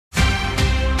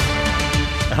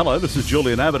Hello, this is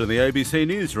Julian Abbott in the ABC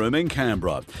Newsroom in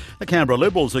Canberra. The Canberra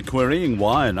Liberals are querying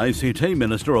why an ACT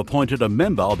minister appointed a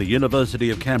member of the University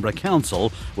of Canberra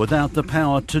Council without the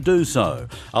power to do so.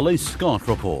 Elise Scott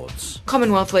reports.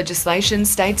 Commonwealth legislation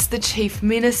states the Chief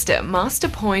Minister must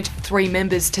appoint 3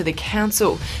 members to the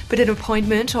Council, but an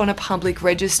appointment on a public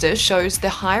register shows the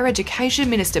Higher Education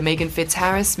Minister Megan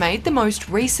Fitzharris made the most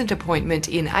recent appointment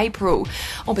in April.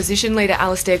 Opposition leader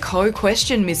Alastair Coe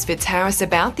questioned Ms Fitzharris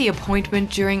about the appointment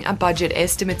during a budget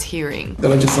estimates hearing. The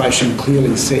legislation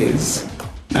clearly says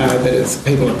that it's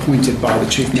people appointed by the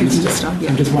Chief Minister.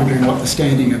 I'm just wondering what the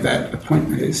standing of that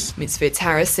appointment is. Ms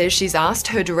Fitzharris says she's asked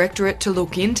her directorate to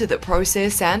look into the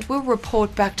process and will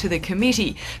report back to the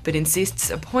committee, but insists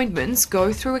appointments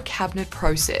go through a cabinet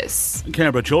process.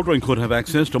 Canberra children could have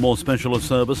access to more specialist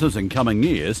services in coming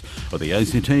years, with the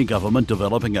ACT government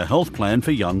developing a health plan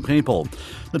for young people.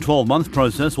 The 12-month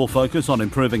process will focus on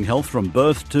improving health from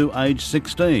birth to age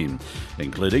 16,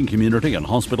 including community and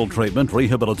hospital treatment,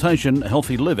 rehabilitation,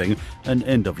 healthy living and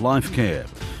end-of-life care.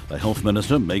 The Health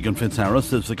Minister, Megan Fitzharris,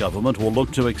 says the government will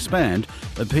look to expand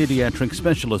the paediatric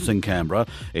specialists in Canberra,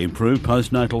 improve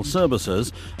postnatal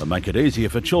services and make it easier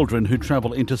for children who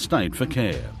travel interstate for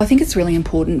care. I think it's really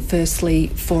important, firstly,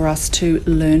 for us to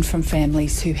learn from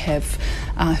families who have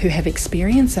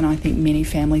experience, and I think many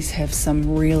families have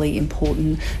some really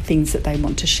important things that they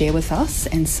want to share with us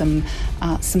and some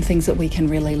things that we can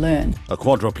really learn. A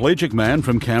quadriplegic man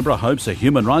from Canberra hopes a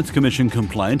Human Rights Commission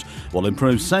complaint will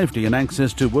improve safety and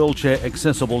access to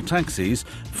wheelchair-accessible taxis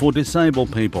for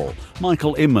disabled people.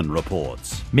 Michael Inman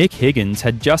reports. Mick Higgins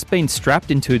had just been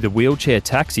strapped into the wheelchair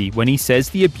taxi when he says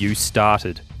the abuse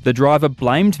started. The driver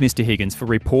blamed Mr Higgins for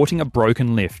reporting a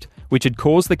broken lift, which had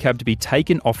caused the cab to be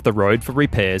taken off the road for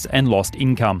repairs and lost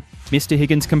income. Mr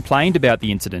Higgins complained about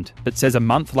the incident, but says a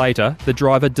month later the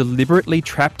driver deliberately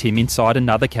trapped him inside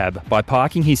another cab by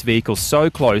parking his vehicle so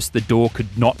close the door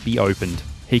could not be opened.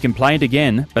 He complained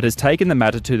again, but has taken the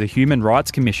matter to the Human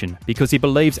Rights Commission because he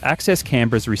believes Access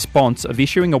Canberra's response of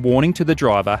issuing a warning to the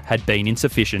driver had been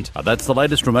insufficient. That's the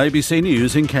latest from ABC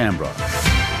News in Canberra.